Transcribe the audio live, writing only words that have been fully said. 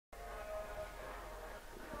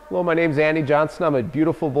Hello, my name is Andy Johnson. I'm at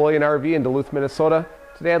beautiful Bullion RV in Duluth, Minnesota.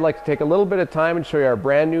 Today I'd like to take a little bit of time and show you our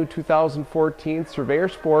brand new 2014 Surveyor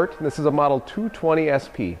Sport. And this is a model 220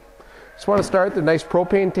 SP. Just want to start the nice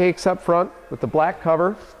propane tanks up front with the black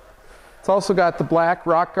cover. It's also got the black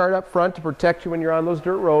rock guard up front to protect you when you're on those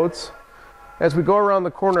dirt roads. As we go around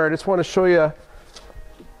the corner, I just want to show you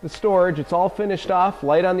the storage. It's all finished off,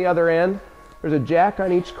 light on the other end. There's a jack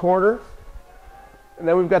on each corner. And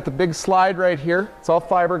then we've got the big slide right here. It's all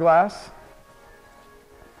fiberglass.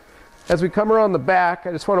 As we come around the back,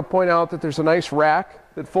 I just want to point out that there's a nice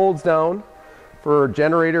rack that folds down for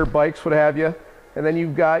generator, bikes, what have you. And then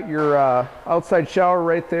you've got your outside shower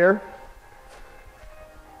right there.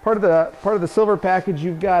 Part of the silver package,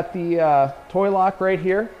 you've got the toy lock right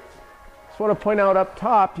here. Just want to point out up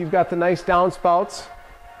top, you've got the nice downspouts,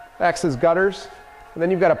 acts as gutters. And then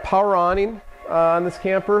you've got a power awning on this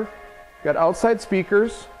camper. Got outside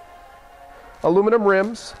speakers, aluminum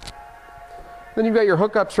rims. Then you've got your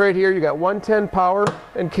hookups right here. You got 110 power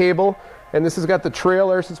and cable, and this has got the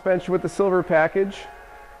trailer suspension with the silver package.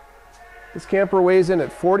 This camper weighs in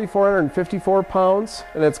at 4,454 pounds,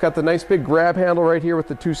 and it's got the nice big grab handle right here with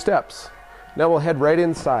the 2 steps. Now we'll head right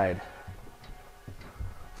inside.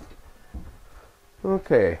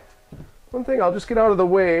 Okay, one thing I'll just get out of the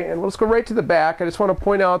way, and let's go right to the back. I just want to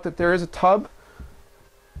point out that there is a tub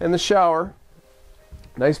and the shower.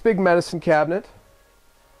 Nice big medicine cabinet.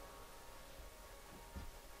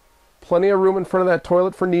 Plenty of room in front of that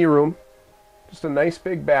toilet for knee room. Just a nice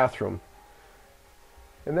big bathroom.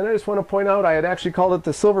 And then I just want to point out, I had actually called it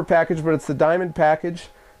the silver package, but it's the diamond package.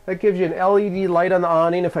 That gives you an LED light on the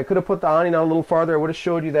awning. If I could have put the awning on a little farther, I would have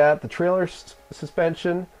showed you that. The trailer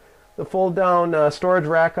suspension, the fold down storage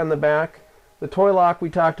rack on the back, the toy lock we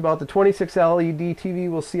talked about, the 26 LED TV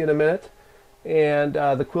we'll see in a minute, and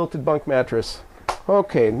the quilted bunk mattress.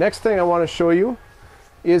 Okay, next thing I want to show you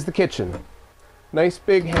is the kitchen. Nice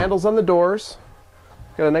big handles on the doors.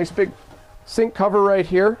 Got a nice big sink cover right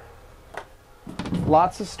here.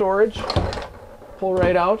 Lots of storage. Pull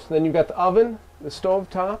right out. Then you've got the oven, the stove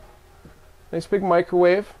top, nice big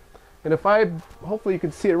microwave. And hopefully you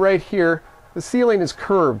can see it right here, the ceiling is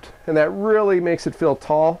curved, and that really makes it feel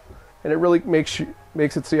tall, and it really makes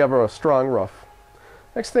it so you have a strong roof.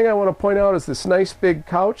 Next thing I want to point out is this nice big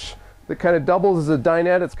couch that kind of doubles as a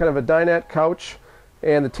dinette. It's kind of a dinette couch,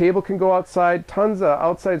 and the table can go outside. Tons of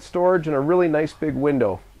outside storage and a really nice big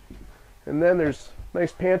window. And then there's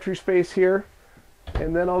nice pantry space here.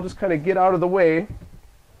 And then I'll just kind of get out of the way,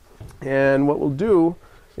 and what we'll do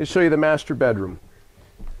is show you the master bedroom.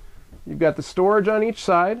 You've got the storage on each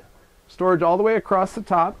side, storage all the way across the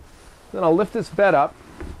top. Then I'll lift this bed up.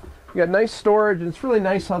 You got nice storage, and it's really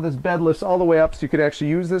nice how this bed lifts all the way up so you can actually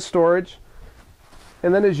use this storage.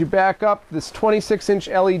 And then as you back up, this 26-inch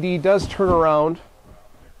LED does turn around.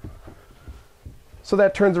 So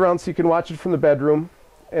that turns around so you can watch it from the bedroom.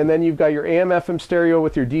 And then you've got your AM/FM stereo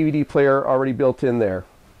with your DVD player already built in there.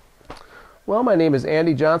 Well, my name is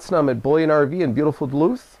Andy Johnson. I'm at Bullion RV in beautiful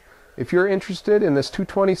Duluth. If you're interested in this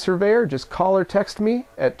 220 Surveyor, just call or text me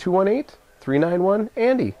at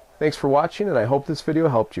 218-391-ANDY. Thanks for watching, and I hope this video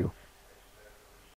helped you.